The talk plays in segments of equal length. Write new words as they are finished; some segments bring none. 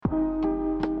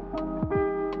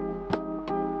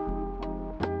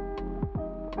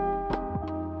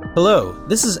Hello,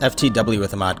 this is FTW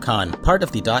with Ahmad Khan, part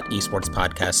of the Esports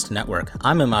Podcast Network.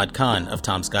 I'm Ahmad Khan of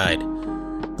Tom's Guide.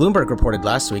 Bloomberg reported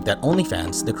last week that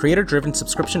OnlyFans, the creator-driven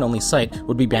subscription-only site,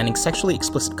 would be banning sexually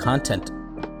explicit content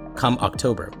come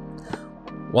October.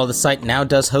 While the site now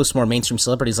does host more mainstream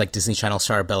celebrities like Disney Channel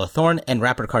star Bella Thorne and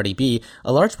rapper Cardi B,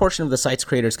 a large portion of the site's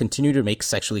creators continue to make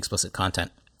sexually explicit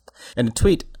content. In a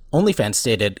tweet, OnlyFans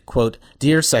stated, quote,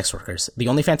 "Dear sex workers, the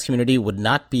OnlyFans community would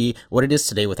not be what it is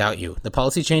today without you. The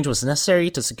policy change was necessary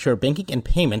to secure banking and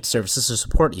payment services to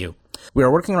support you. We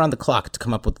are working around the clock to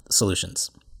come up with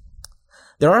solutions."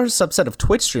 There are a subset of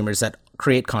Twitch streamers that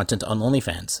create content on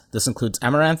OnlyFans. This includes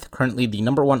Amaranth, currently the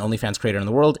 #1 OnlyFans creator in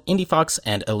the world, IndieFox,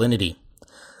 and Alinity.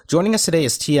 Joining us today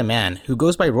is Tia Mann, who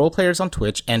goes by Role Players on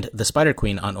Twitch and The Spider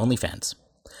Queen on OnlyFans.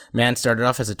 Mann started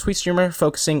off as a Twitch streamer,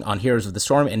 focusing on Heroes of the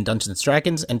Storm and Dungeons &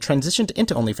 Dragons, and transitioned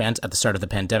into OnlyFans at the start of the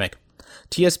pandemic.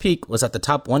 Tia's peak was at the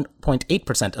top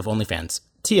 1.8% of OnlyFans.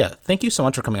 Tia, thank you so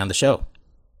much for coming on the show.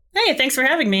 Hey, thanks for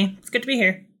having me. It's good to be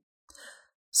here.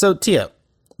 So, Tia,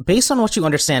 based on what you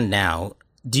understand now,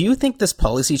 do you think this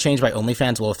policy change by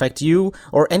OnlyFans will affect you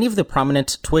or any of the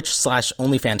prominent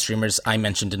Twitch/OnlyFans streamers I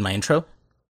mentioned in my intro?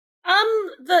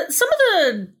 Some of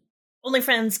the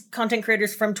OnlyFans content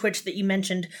creators from Twitch that you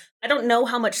mentioned, I don't know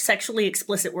how much sexually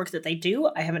explicit work that they do.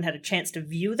 I haven't had a chance to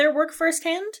view their work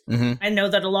firsthand. I know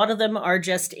that a lot of them are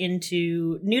just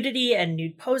into nudity and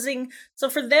nude posing. So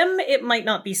for them, it might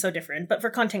not be so different. But for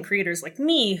content creators like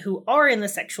me, who are in the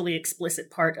sexually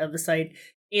explicit part of the site,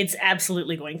 it's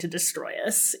absolutely going to destroy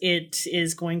us. It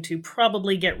is going to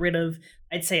probably get rid of,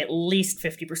 I'd say, at least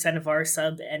 50% of our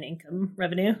sub and income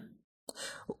revenue.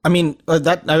 I mean,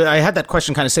 I had that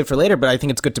question kind of saved for later, but I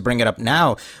think it's good to bring it up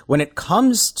now. When it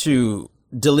comes to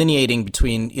delineating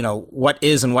between, what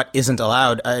is and what isn't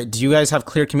allowed, do you guys have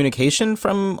clear communication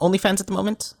from OnlyFans at the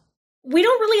moment? We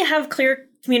don't really have clear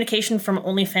communication from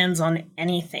OnlyFans on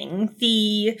anything.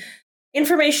 The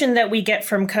information that we get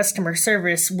from customer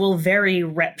service will vary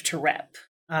rep to rep.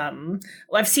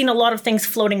 I've seen a lot of things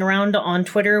floating around on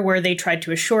Twitter where they tried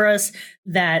to assure us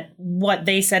that what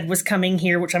they said was coming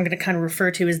here, which I'm going to kind of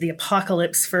refer to as the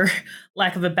apocalypse for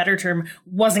lack of a better term,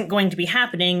 wasn't going to be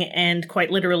happening. And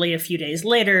quite literally a few days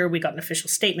later, we got an official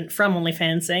statement from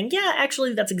OnlyFans saying, yeah,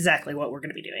 actually, that's exactly what we're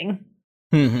going to be doing.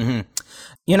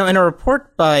 In a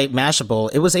report by Mashable,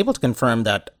 it was able to confirm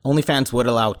that OnlyFans would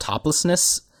allow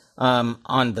toplessness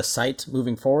on the site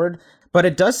moving forward. But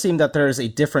it does seem that there is a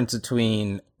difference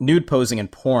between nude posing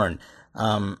and porn.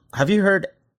 Have you heard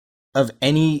of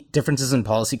any differences in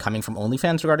policy coming from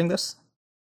OnlyFans regarding this?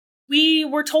 We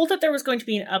were told that there was going to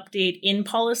be an update in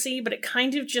policy, but it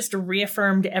kind of just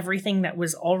reaffirmed everything that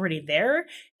was already there.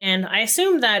 And I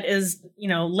assume that is,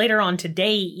 later on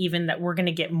today, even that we're going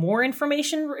to get more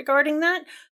information regarding that.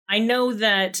 I know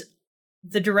that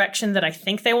the direction that I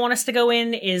think they want us to go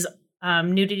in is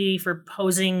nudity for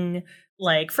posing,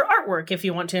 like for artwork, if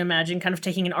you want to imagine kind of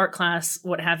taking an art class,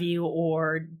 what have you,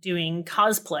 or doing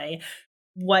cosplay.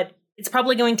 It's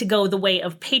probably going to go the way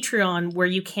of Patreon, where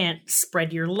you can't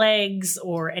spread your legs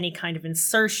or any kind of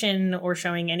insertion or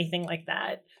showing anything like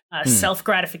that.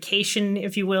 Self-gratification,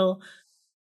 if you will.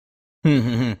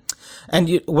 And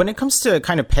when it comes to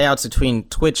kind of payouts between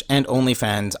Twitch and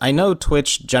OnlyFans, I know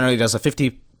Twitch generally does a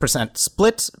 50%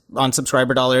 split on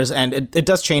subscriber dollars, and it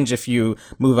does change if you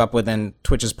move up within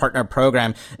Twitch's partner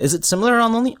program. Is it similar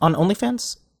on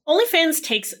OnlyFans? OnlyFans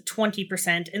takes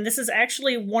 20%, and this is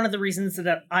actually one of the reasons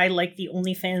that I like the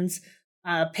OnlyFans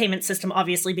payment system,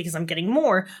 obviously, because I'm getting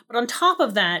more. But on top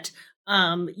of that,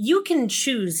 you can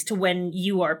choose to when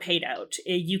you are paid out.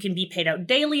 You can be paid out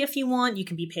daily if you want. You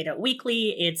can be paid out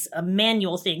weekly. It's a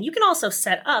manual thing. You can also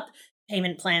set up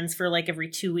payment plans for like every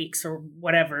 2 weeks or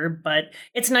whatever, but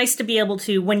it's nice to be able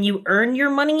to, when you earn your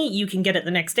money, you can get it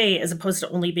the next day as opposed to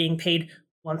only being paid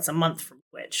once a month from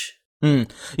Twitch.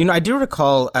 I do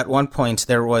recall at one point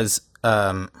there was,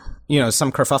 some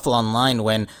kerfuffle online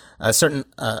when certain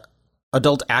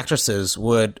adult actresses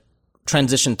would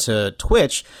transition to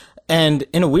Twitch. And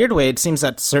in a weird way, it seems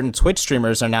that certain Twitch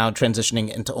streamers are now transitioning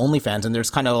into OnlyFans, and there's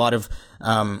kind of a lot of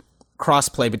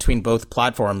crossplay between both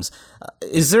platforms.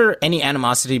 Is there any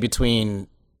animosity between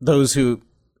those who,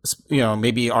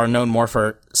 maybe are known more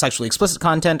for sexually explicit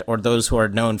content or those who are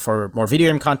known for more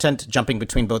video game content jumping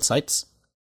between both sites?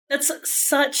 That's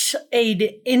such an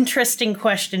interesting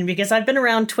question because I've been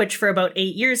around Twitch for about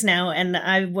 8 years now, and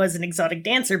I was an exotic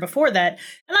dancer before that.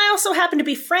 And I also happen to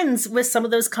be friends with some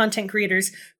of those content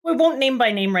creators who I won't name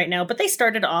by name right now, but they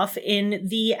started off in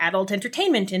the adult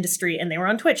entertainment industry and they were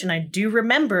on Twitch. And I do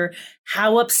remember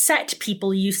how upset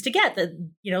people used to get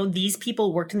that, these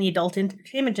people worked in the adult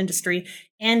entertainment industry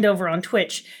and over on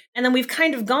Twitch. And then we've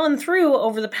kind of gone through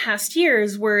over the past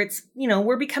years where it's,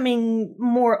 we're becoming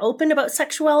more open about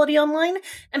sexuality online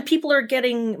and people are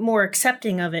getting more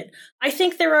accepting of it. I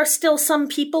think there are still some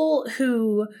people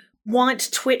who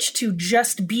want Twitch to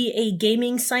just be a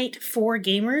gaming site for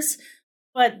gamers,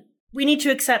 but we need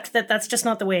to accept that that's just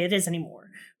not the way it is anymore.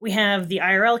 We have the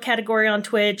IRL category on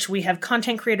Twitch. We have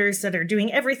content creators that are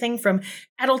doing everything from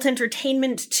adult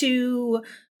entertainment to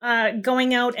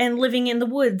going out and living in the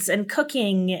woods and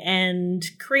cooking and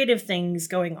creative things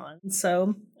going on.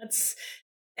 So it's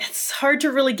hard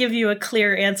to really give you a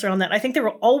clear answer on that. I think there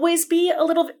will always be a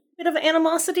little bit of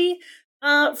animosity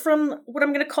from what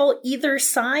I'm going to call either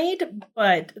side,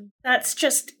 but that's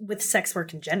just with sex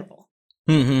work in general.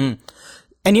 Mm-hmm.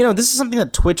 And, this is something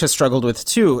that Twitch has struggled with,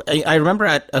 too. I remember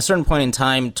at a certain point in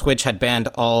time, Twitch had banned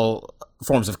all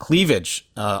forms of cleavage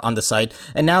on the site.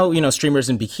 And now, streamers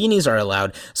in bikinis are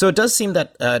allowed. So it does seem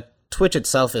that Twitch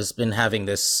itself has been having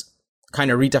this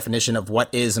kind of redefinition of what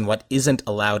is and what isn't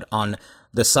allowed on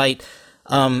the site.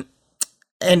 And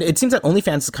it seems that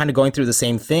OnlyFans is kind of going through the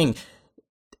same thing.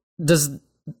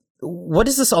 What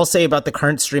does this all say about the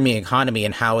current streaming economy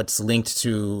and how it's linked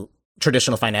to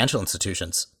traditional financial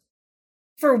institutions?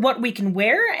 For what we can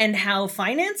wear and how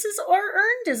finances are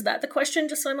earned? Is that the question,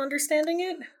 just so I'm understanding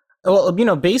it? Well,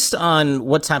 based on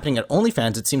what's happening at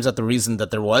OnlyFans, it seems that the reason that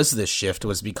there was this shift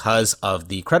was because of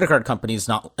the credit card companies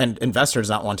and investors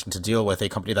not wanting to deal with a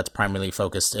company that's primarily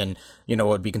focused in, what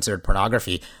would be considered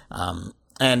pornography.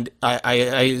 And I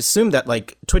assume that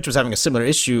Twitch was having a similar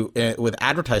issue with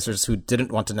advertisers who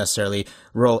didn't want to necessarily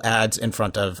roll ads in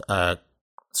front of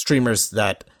streamers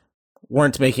that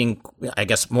weren't making, I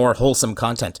guess, more wholesome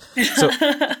content. So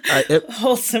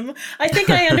wholesome. I think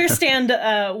I understand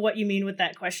what you mean with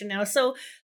that question now. So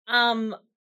when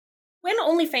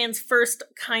OnlyFans first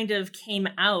kind of came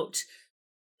out,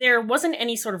 there wasn't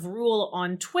any sort of rule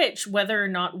on Twitch whether or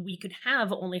not we could have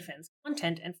OnlyFans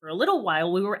content. And for a little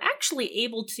while, we were actually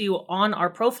able to, on our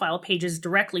profile pages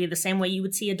directly, the same way you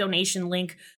would see a donation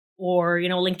link or,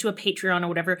 a link to a Patreon or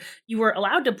whatever, you were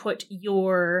allowed to put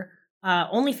your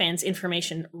OnlyFans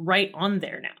information right on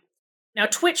there now. Now,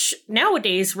 Twitch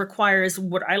nowadays requires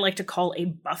what I like to call a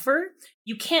buffer.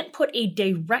 You can't put a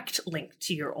direct link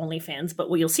to your OnlyFans, but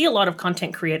what you'll see a lot of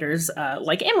content creators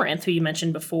like Amaranth, who you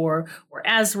mentioned before, or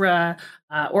Azra,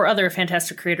 or other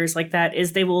fantastic creators like that,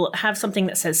 is they will have something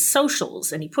that says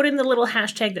socials, and you put in the little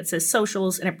hashtag that says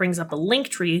socials, and it brings up a link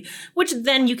tree, which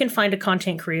then you can find a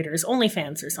content creator's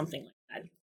OnlyFans or something like that.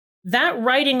 That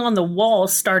writing on the wall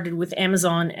started with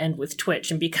Amazon and with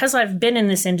Twitch. And because I've been in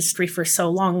this industry for so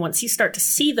long, once you start to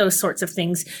see those sorts of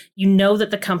things, you know that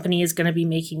the company is going to be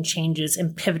making changes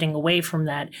and pivoting away from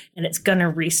that. And it's going to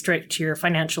restrict your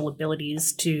financial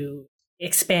abilities to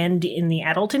expand in the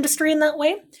adult industry in that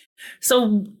way.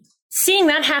 So seeing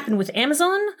that happen with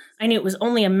Amazon, I knew it was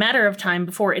only a matter of time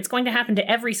before it's going to happen to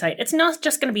every site. It's not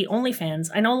just going to be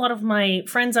OnlyFans. I know a lot of my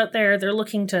friends out there, they're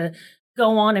looking to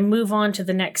go on and move on to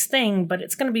the next thing, but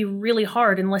it's going to be really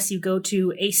hard unless you go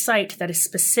to a site that is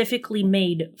specifically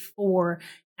made for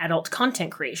adult content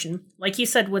creation. Like you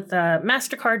said with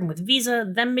MasterCard and with Visa,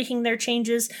 them making their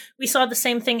changes, we saw the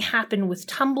same thing happen with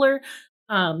Tumblr.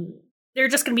 They're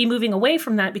just going to be moving away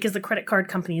from that because the credit card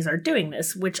companies are doing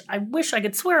this, which I wish I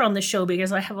could swear on this show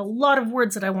because I have a lot of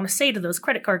words that I want to say to those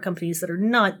credit card companies that are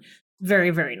not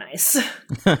very, very nice.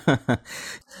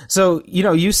 So,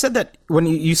 you said that when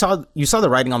you saw the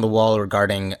writing on the wall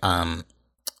regarding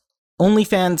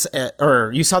OnlyFans,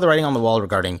 or you saw the writing on the wall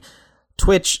regarding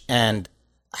Twitch and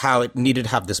how it needed to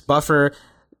have this buffer.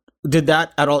 Did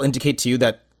that at all indicate to you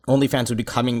that OnlyFans would be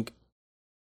coming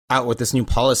out with this new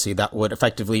policy that would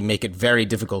effectively make it very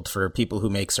difficult for people who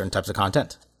make certain types of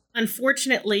content?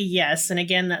 Unfortunately, yes. And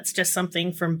again, that's just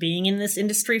something from being in this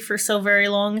industry for so very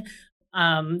long.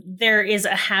 There is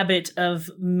a habit of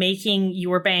making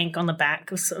your bank on the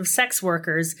back of sex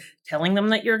workers, telling them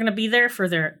that you're going to be there for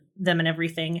them and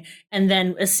everything. And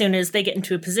then as soon as they get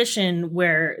into a position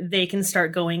where they can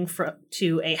start going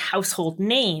to a household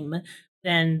name,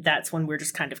 then that's when we're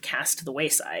just kind of cast to the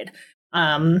wayside.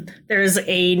 There's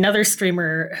another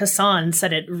streamer, Hassan,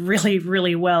 said it really,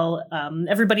 really well.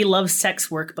 Everybody loves sex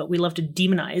work, but we love to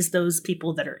demonize those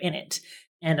people that are in it.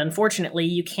 And unfortunately,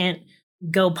 you can't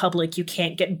go public, you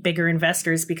can't get bigger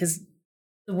investors because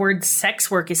the word sex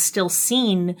work is still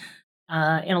seen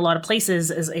in a lot of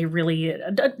places as a really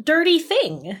dirty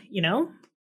thing,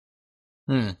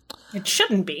 It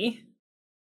shouldn't be.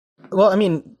 Well, I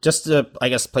mean, just to, I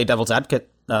guess, play devil's advocate,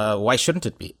 why shouldn't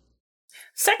it be?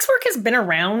 Sex work has been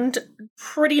around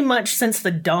pretty much since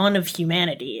the dawn of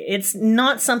humanity. It's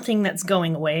not something that's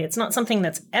going away. It's not something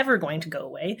that's ever going to go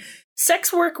away.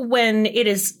 Sex work, when it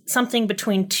is something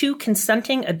between two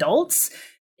consenting adults,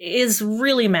 is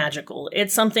really magical.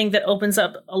 It's something that opens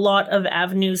up a lot of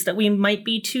avenues that we might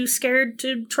be too scared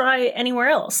to try anywhere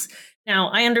else. Now,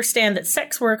 I understand that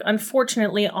sex work,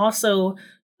 unfortunately, also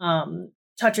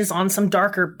touches on some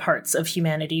darker parts of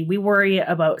humanity. We worry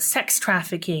about sex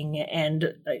trafficking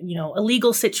and,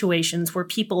 illegal situations where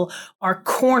people are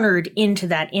cornered into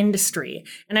that industry.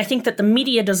 And I think that the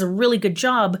media does a really good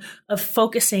job of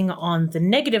focusing on the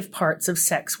negative parts of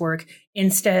sex work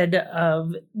instead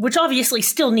of, which obviously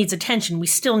still needs attention. We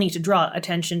still need to draw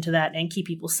attention to that and keep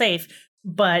people safe.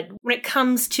 But when it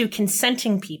comes to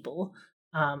consenting people,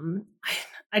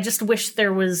 I just wish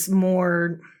there was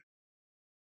more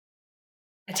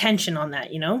attention on that,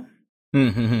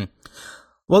 Mm-hmm.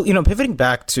 Well, pivoting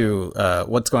back to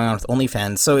what's going on with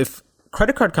OnlyFans. So if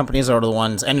credit card companies are the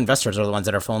ones and investors are the ones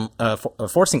that are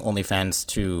forcing OnlyFans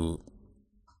to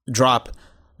drop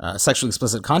sexually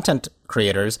explicit content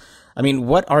creators, I mean,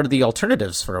 what are the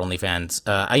alternatives for OnlyFans?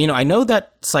 I know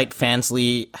that site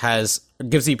Fansly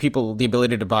gives you people the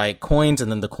ability to buy coins,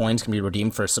 and then the coins can be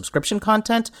redeemed for subscription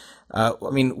content.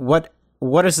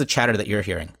 What is the chatter that you're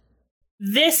hearing?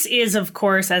 This is, of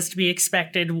course, as to be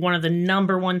expected, one of the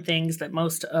number one things that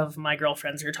most of my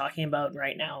girlfriends are talking about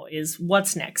right now is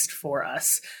what's next for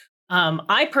us.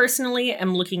 I personally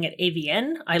am looking at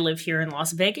AVN. I live here in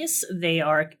Las Vegas. They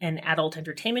are an adult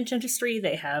entertainment industry.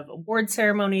 They have award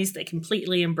ceremonies. They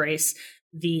completely embrace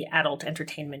the adult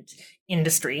entertainment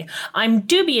industry. I'm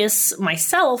dubious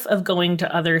myself of going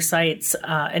to other sites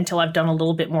until I've done a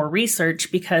little bit more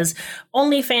research, because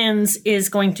OnlyFans is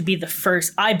going to be the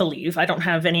first, I believe. I don't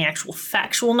have any actual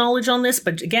factual knowledge on this,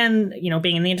 but again,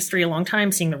 being in the industry a long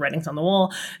time, seeing the writings on the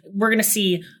wall, we're going to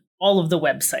see all of the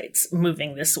websites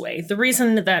moving this way. The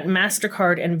reason that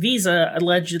MasterCard and Visa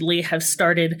allegedly have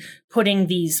started putting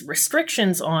these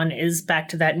restrictions on is back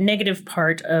to that negative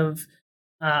part of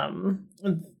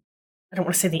I don't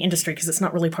want to say the industry, because it's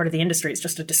not really part of the industry. It's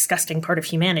just a disgusting part of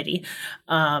humanity,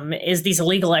 is these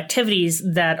illegal activities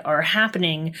that are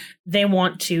happening. They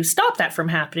want to stop that from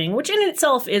happening, which in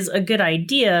itself is a good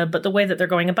idea, but the way that they're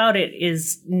going about it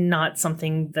is not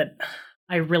something that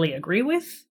I really agree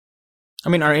with. I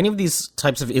mean, are any of these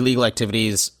types of illegal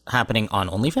activities happening on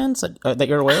OnlyFans that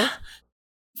you're aware of?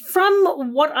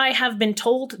 From what I have been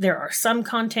told, there are some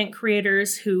content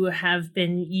creators who have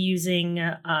been using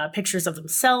pictures of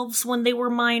themselves when they were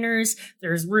minors.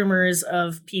 There's rumors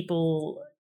of people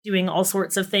doing all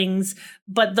sorts of things,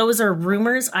 but those are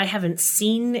rumors. I haven't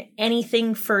seen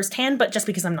anything firsthand, but just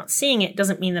because I'm not seeing it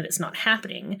doesn't mean that it's not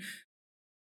happening.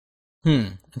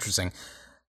 Interesting.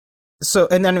 So,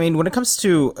 and then, I mean, when it comes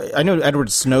to, I know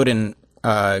Edward Snowden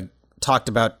talked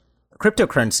about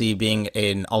cryptocurrency being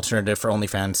an alternative for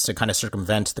OnlyFans to kind of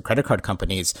circumvent the credit card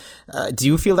companies. Do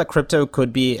you feel that crypto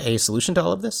could be a solution to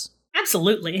all of this?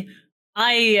 Absolutely.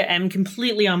 I am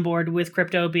completely on board with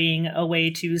crypto being a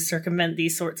way to circumvent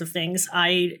these sorts of things.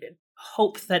 I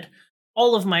hope that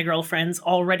all of my girlfriends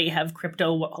already have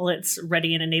crypto wallets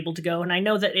ready and enabled to go. And I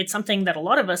know that it's something that a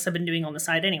lot of us have been doing on the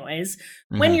side anyways.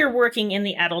 Mm-hmm. When you're working in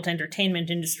the adult entertainment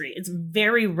industry, it's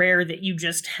very rare that you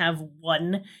just have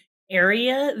one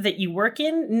area that you work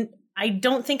in. I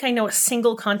don't think I know a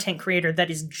single content creator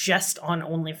that is just on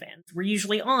OnlyFans. We're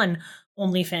usually on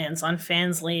OnlyFans, on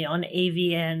Fansly, on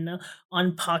AVN,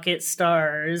 on Pocket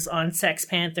Stars, on Sex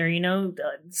Panther,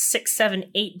 6, 7,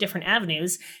 8 different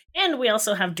avenues. And we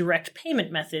also have direct payment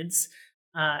methods.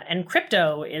 And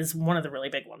crypto is one of the really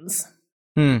big ones.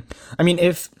 I mean,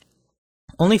 if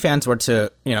OnlyFans were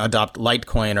to, adopt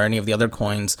Litecoin or any of the other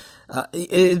coins,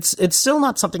 it's still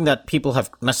not something that people have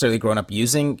necessarily grown up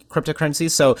using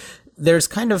cryptocurrencies. So there's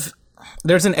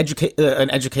an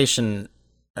education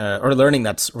or learning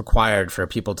that's required for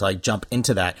people to jump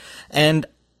into that. And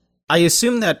I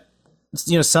assume that,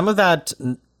 some of that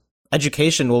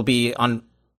education will be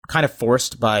kind of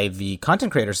forced by the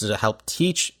content creators to help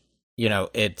teach,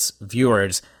 its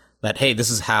viewers that, hey, this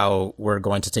is how we're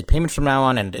going to take payments from now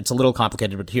on, and it's a little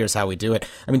complicated, but here's how we do it.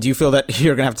 I mean, do you feel that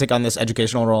you're going to have to take on this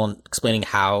educational role in explaining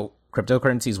how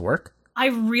cryptocurrencies work? I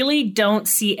really don't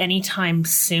see any time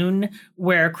soon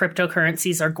where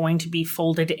cryptocurrencies are going to be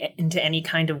folded into any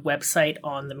kind of website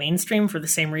on the mainstream, for the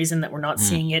same reason that we're not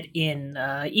seeing it in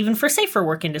even for safer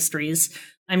work industries.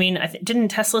 I mean, didn't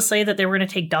Tesla say that they were going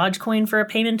to take Dogecoin for a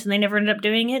payment and they never ended up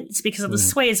doing it? It's because the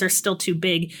sways are still too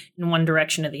big in one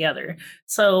direction or the other.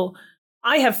 So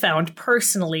I have found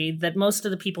personally that most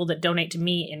of the people that donate to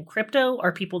me in crypto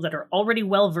are people that are already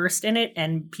well versed in it,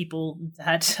 and people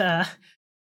that,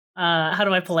 how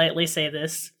do I politely say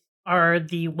this, are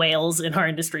the whales in our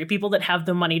industry, people that have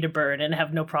the money to burn and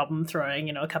have no problem throwing,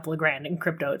 a couple of grand in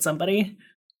crypto at somebody.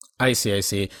 I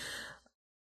see.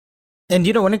 And,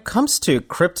 when it comes to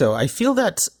crypto, I feel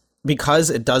that because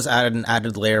it does add an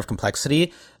added layer of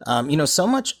complexity, so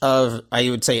much of, I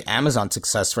would say, Amazon's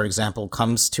success, for example,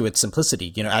 comes to its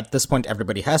simplicity. At this point,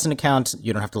 everybody has an account.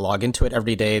 You don't have to log into it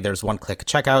every day. There's one-click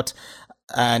checkout.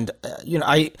 And,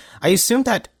 I assumed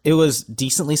that it was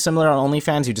decently similar on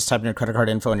OnlyFans. You just type in your credit card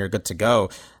info and you're good to go.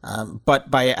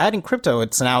 But by adding crypto,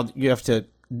 it's now you have to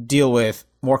deal with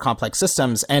more complex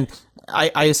systems. And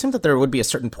I assume that there would be a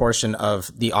certain portion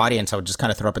of the audience that would just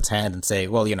kind of throw up its hand and say,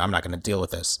 well, I'm not going to deal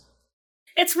with this.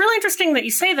 It's really interesting that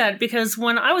you say that, because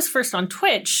when I was first on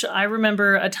Twitch, I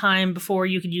remember a time before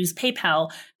you could use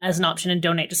PayPal as an option and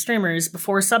donate to streamers,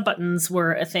 before sub buttons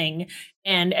were a thing.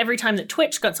 And every time that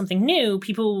Twitch got something new,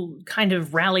 people kind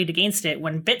of rallied against it.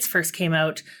 When bits first came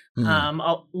out,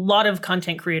 a lot of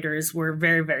content creators were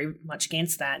very, very much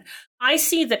against that. I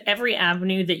see that every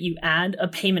avenue that you add a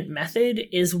payment method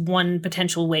is one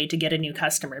potential way to get a new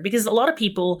customer, because a lot of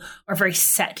people are very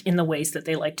set in the ways that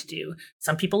they like to do.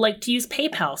 Some people like to use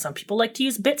PayPal. Some people like to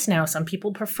use Bits now. Some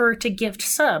people prefer to gift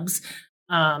subs.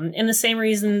 In the same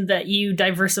reason that you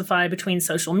diversify between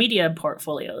social media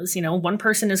portfolios. One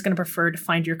person is going to prefer to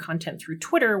find your content through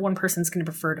Twitter. One person's going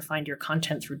to prefer to find your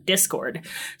content through Discord.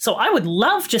 So I would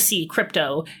love to see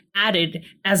crypto added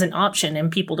as an option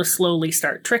and people to slowly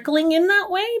start trickling in that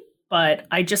way. But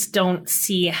I just don't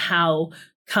see how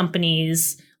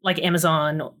companies like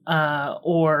Amazon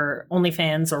or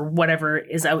OnlyFans or whatever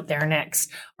is out there next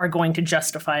are going to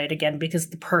justify it again, because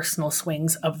of the personal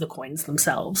swings of the coins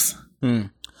themselves.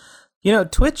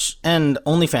 Twitch and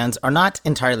OnlyFans are not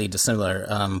entirely dissimilar.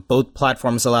 Both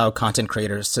platforms allow content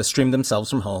creators to stream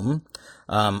themselves from home.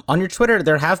 On your Twitter,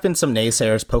 there have been some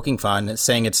naysayers poking fun,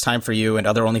 saying it's time for you and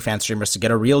other OnlyFans streamers to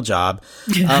get a real job.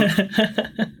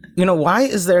 Why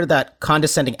is there that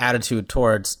condescending attitude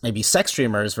towards maybe sex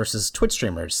streamers versus Twitch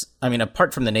streamers? I mean,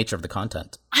 apart from the nature of the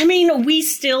content. I mean, we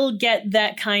still get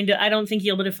that kind of, I don't think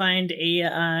you'll be able to find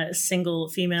a single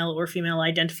female or female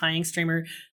identifying streamer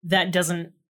that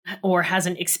doesn't or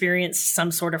hasn't experienced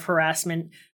some sort of harassment.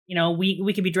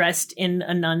 We could be dressed in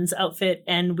a nun's outfit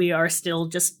and we are still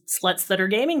just sluts that are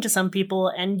gaming to some people,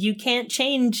 and you can't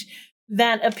change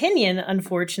that opinion,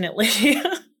 unfortunately.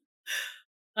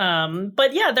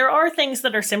 But yeah, there are things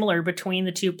that are similar between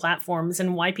the two platforms,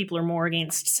 and why people are more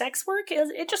against sex work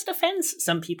is it just offends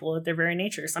some people at their very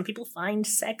nature. Some people find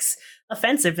sex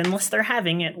offensive unless they're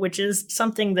having it, which is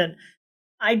something that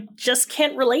I just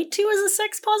can't relate to as a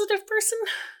sex positive person.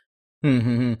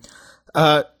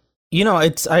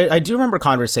 I do remember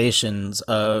conversations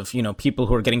of, people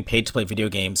who are getting paid to play video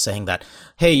games saying that,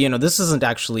 hey, this doesn't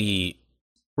actually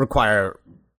require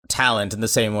talent in the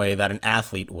same way that an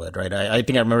athlete would, right? I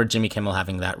think I remember Jimmy Kimmel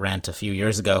having that rant a few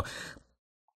years ago.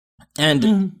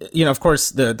 And, of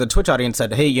course, the Twitch audience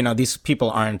said, hey, these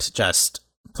people aren't just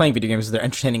playing video games, they're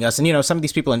entertaining us. And, some of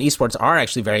these people in esports are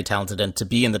actually very talented, and to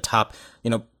be in the top,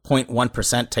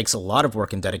 0.1% takes a lot of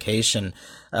work and dedication.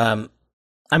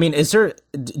 I mean,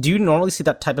 do you normally see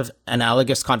that type of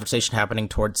analogous conversation happening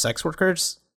towards sex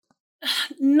workers?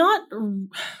 Not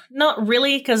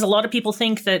really, because a lot of people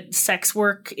think that sex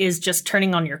work is just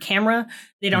turning on your camera.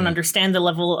 They don't understand the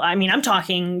level. I mean, I'm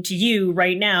talking to you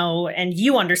right now, and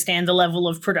you understand the level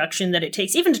of production that it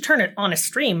takes even to turn it on a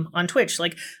stream on Twitch.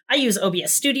 Like, I use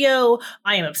OBS Studio.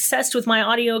 I am obsessed with my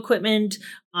audio equipment.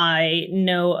 I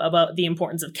know about the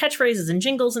importance of catchphrases and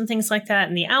jingles and things like that,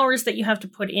 and the hours that you have to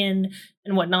put in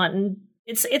and whatnot. And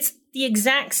it's the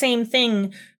exact same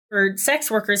thing for sex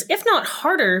workers, if not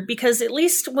harder, because at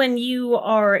least when you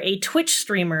are a Twitch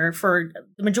streamer, for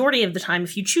the majority of the time,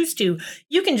 if you choose to,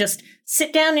 you can just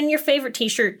sit down in your favorite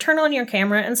t-shirt, turn on your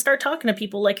camera, and start talking to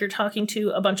people like you're talking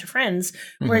to a bunch of friends.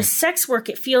 Whereas sex work,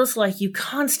 it feels like you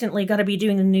constantly got to be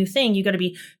doing a new thing. You got to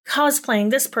be cosplaying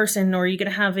this person, or you got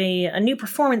to have a new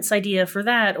performance idea for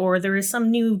that, or there is some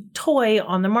new toy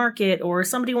on the market, or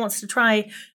somebody wants to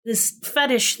try this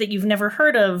fetish that you've never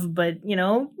heard of, but,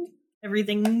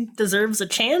 everything deserves a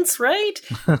chance, right?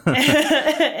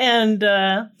 And,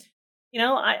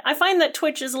 I find that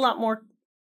Twitch is a lot more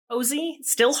cozy,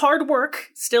 still hard work,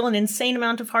 still an insane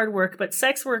amount of hard work, but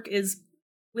sex work is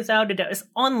without a doubt,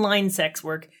 online sex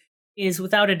work is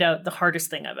without a doubt the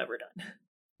hardest thing I've ever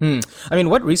done. I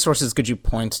mean, what resources could you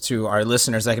point to our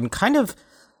listeners that can kind of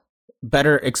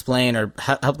better explain or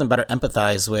help them better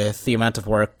empathize with the amount of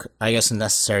work, I guess,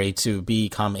 necessary to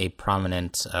become a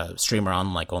prominent streamer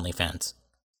on like OnlyFans?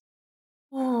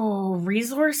 Oh,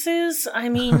 resources? I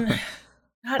mean,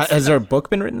 Has there a book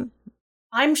been written?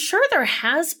 I'm sure there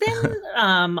has been.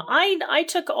 I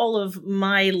took all of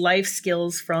my life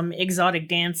skills from exotic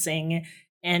dancing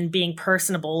and being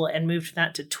personable and moved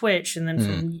that to Twitch, and then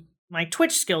from my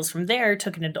Twitch skills from there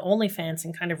took it into OnlyFans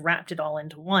and kind of wrapped it all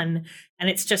into one. And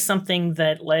it's just something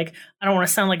that, like, I don't want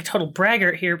to sound like a total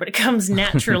braggart here, but it comes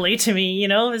naturally to me. You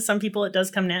know, some people it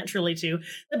does come naturally to.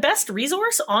 The best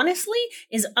resource, honestly,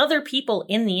 is other people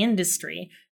in the industry.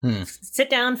 Sit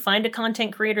down, find a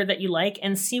content creator that you like,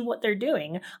 and see what they're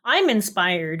doing. I'm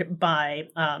inspired by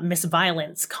Miss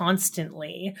Violence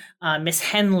constantly, Miss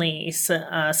Henley,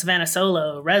 Savannah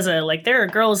Solo, Reza. Like, there are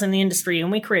girls in the industry,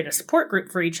 and we create a support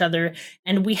group for each other,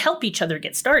 and we help each other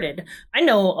get started. I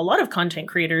know a lot of content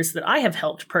creators that I have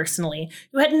helped personally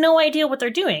who had no idea what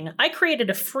they're doing. I created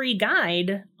a free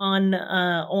guide on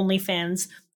OnlyFans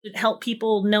that help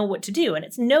people know what to do, and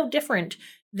it's no different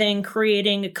than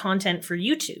creating content for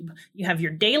YouTube. You have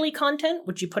your daily content,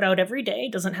 which you put out every day,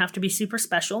 doesn't have to be super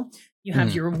special. You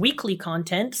have your weekly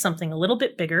content, something a little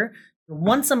bit bigger, your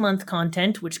once a month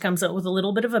content, which comes out with a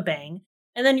little bit of a bang,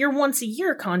 and then your once a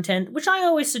year content, which I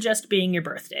always suggest being your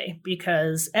birthday,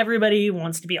 because everybody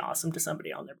wants to be awesome to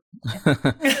somebody on their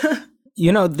birthday.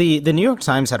 You know, the New York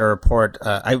Times had a report,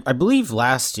 I believe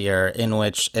last year, in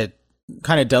which it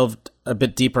kind of delved a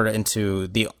bit deeper into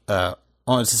the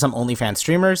to some OnlyFans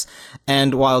streamers.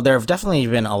 And while there have definitely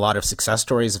been a lot of success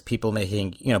stories of people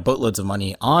making, you know, boatloads of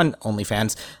money on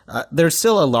OnlyFans, there's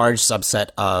still a large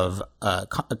subset of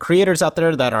creators out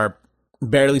there that are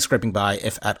barely scraping by,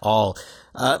 if at all.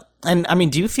 And I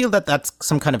mean, do you feel that that's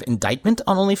some kind of indictment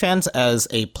on OnlyFans as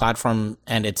a platform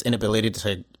and its inability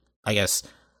to, I guess,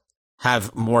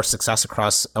 have more success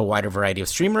across a wider variety of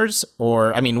streamers?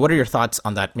 Or, I mean, what are your thoughts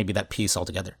on that, maybe that piece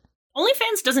altogether?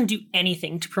 OnlyFans doesn't do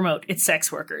anything to promote its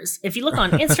sex workers. If you look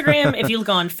on Instagram, if you look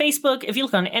on Facebook, if you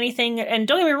look on anything, and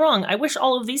don't get me wrong, I wish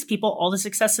all of these people all the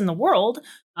success in the world,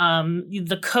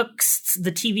 the cooks,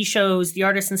 the TV shows, the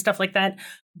artists and stuff like that.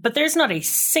 But there's not a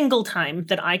single time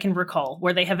that I can recall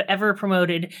where they have ever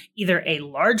promoted either a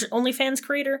large OnlyFans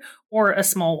creator or a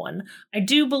small one. I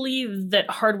do believe that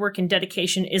hard work and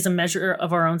dedication is a measure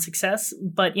of our own success,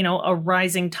 but, you know, a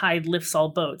rising tide lifts all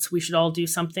boats. We should all do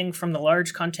something, from the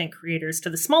large content creators to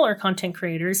the smaller content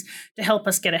creators, to help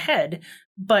us get ahead.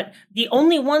 But the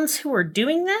only ones who are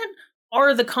doing that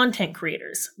are the content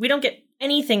creators. We don't get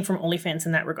anything from OnlyFans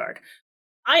in that regard.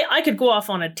 I could go off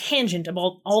on a tangent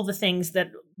about all the things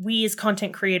that we as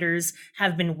content creators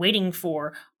have been waiting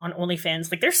for on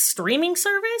OnlyFans. Like their streaming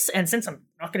service, and since I'm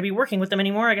not going to be working with them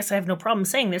anymore, I guess I have no problem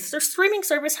saying this, their streaming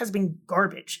service has been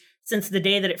garbage since the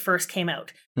day that it first came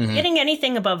out. Getting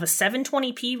anything above a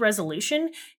 720p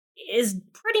resolution is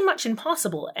pretty much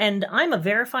impossible. And I'm a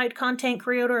verified content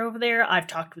creator over there. I've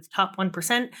talked with top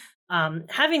 1%.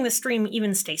 Having the stream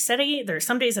even stay steady, there are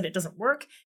some days that it doesn't work.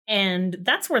 And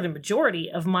that's where the majority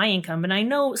of my income, and I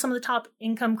know some of the top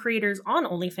income creators on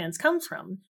OnlyFans, comes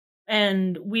from.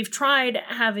 And we've tried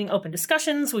having open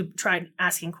discussions, we've tried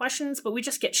asking questions, but we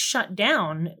just get shut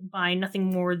down by nothing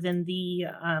more than the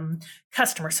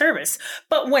customer service.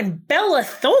 But when Bella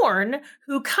Thorne,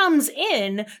 who comes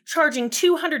in charging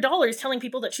 $200, telling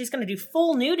people that she's going to do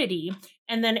full nudity,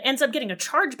 and then ends up getting a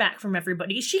chargeback from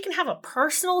everybody, she can have a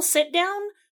personal sit down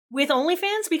with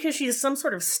OnlyFans because she's some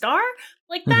sort of star?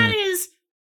 Like, that is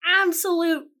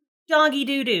absolute doggy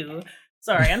doo-doo.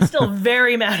 Sorry, I'm still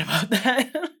very mad about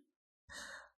that.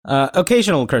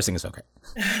 Occasional cursing is okay.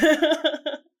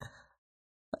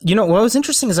 You know, what was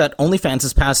interesting is that OnlyFans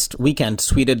this past weekend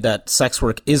tweeted that sex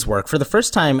work is work for the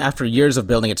first time after years of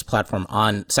building its platform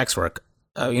on sex work.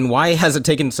 I mean, why has it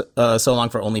taken so long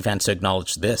for OnlyFans to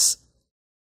acknowledge this?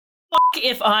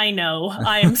 If I know.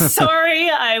 I'm sorry.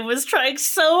 I was trying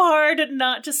so hard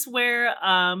not to swear,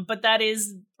 but that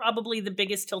is probably the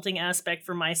biggest tilting aspect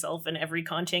for myself and every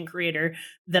content creator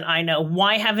that I know.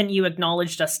 Why haven't you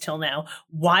acknowledged us till now?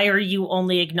 Why are you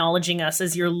only acknowledging us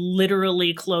as you're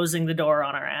literally closing the door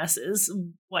on our asses?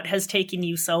 What has taken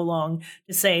you so long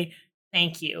to say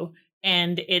thank you?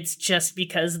 And it's just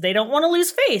because they don't want to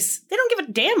lose face. They don't give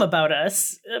a damn about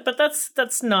us. But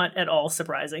that's not at all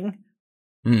surprising.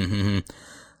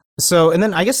 So, and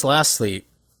then I guess lastly,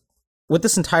 with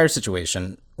this entire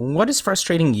situation, what is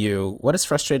frustrating you? What is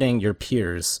frustrating your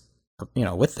peers, you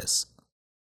know, with this?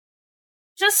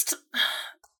 Just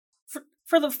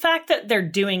for the fact that they're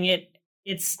doing it,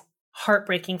 it's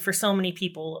heartbreaking for so many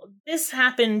people. This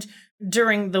happened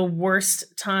during the worst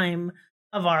time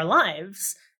of our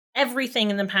lives. everything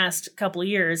in the past couple of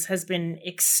years has been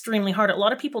extremely hard. A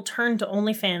lot of people turn to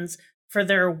OnlyFans for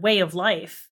their way of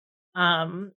life.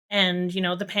 And,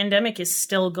 the pandemic is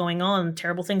still going on.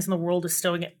 Terrible things in the world is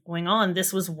still going on.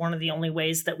 This was one of the only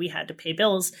ways that we had to pay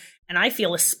bills. And I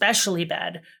feel especially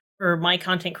bad for my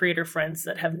content creator friends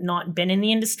that have not been in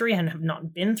the industry and have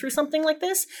not been through something like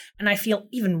this. And I feel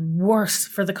even worse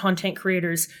for the content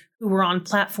creators who were on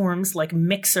platforms like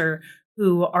Mixer,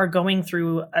 who are going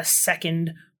through a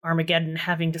second Armageddon,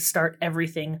 having to start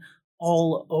everything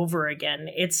all over again.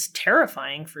 It's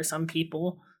terrifying for some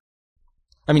people.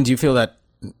 I mean, do you feel that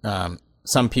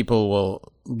some people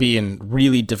will be in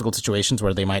really difficult situations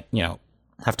where they might,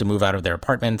 have to move out of their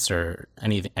apartments or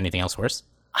anything else worse?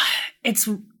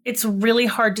 It's really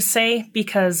hard to say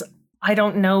because I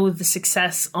don't know the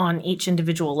success on each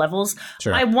individual levels.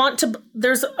 Sure.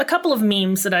 There's a couple of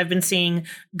memes that I've been seeing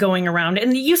going around.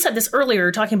 And you said this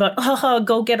earlier, talking about,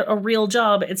 go get a real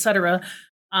job, etc.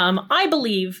 I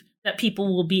believe that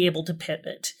people will be able to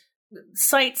pivot.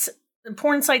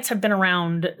 Porn sites have been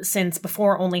around since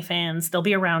before OnlyFans. They'll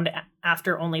be around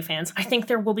after OnlyFans. I think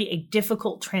there will be a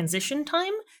difficult transition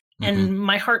time. And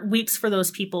my heart weeps for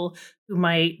those people who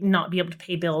might not be able to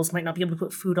pay bills, might not be able to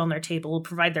put food on their table,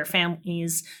 provide their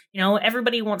families.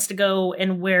 Everybody wants to go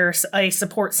and wear a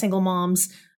support single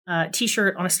moms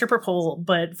t-shirt on a stripper pole,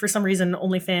 but for some reason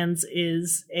OnlyFans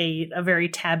is a very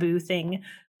taboo thing.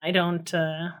 I don't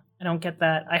get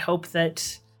that. I hope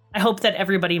that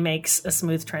everybody makes a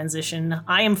smooth transition.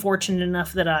 I am fortunate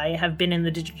enough that I have been in the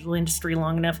digital industry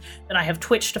long enough that I have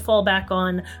Twitch to fall back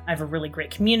on. I have a really great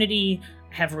community.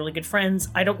 I have really good friends.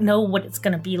 I don't know what it's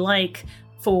going to be like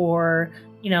for,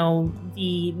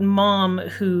 the mom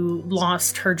who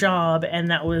lost her job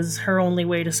and that was her only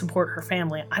way to support her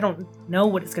family. I don't know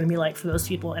what it's going to be like for those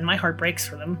people, and my heart breaks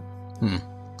for them.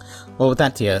 Well, with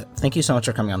that, Tia, thank you so much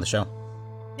for coming on the show.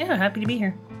 Yeah, happy to be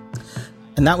here.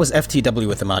 And that was FTW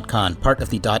with Ahmad Khan, part of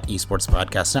the Esports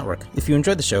Podcast Network. If you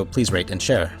enjoyed the show, please rate and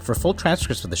share. For full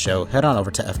transcripts of the show, head on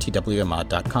over to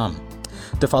ftwahmad.com.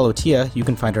 To follow Tia, you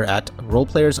can find her at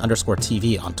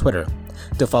roleplayers_TV on Twitter.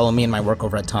 To follow me and my work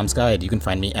over at Tom's Guide, you can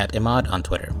find me at Imad on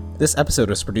Twitter. This episode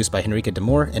was produced by Henrique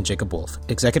Demore and Jacob Wolf.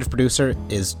 Executive producer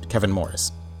is Kevin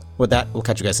Morris. With that, we'll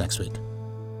catch you guys next week.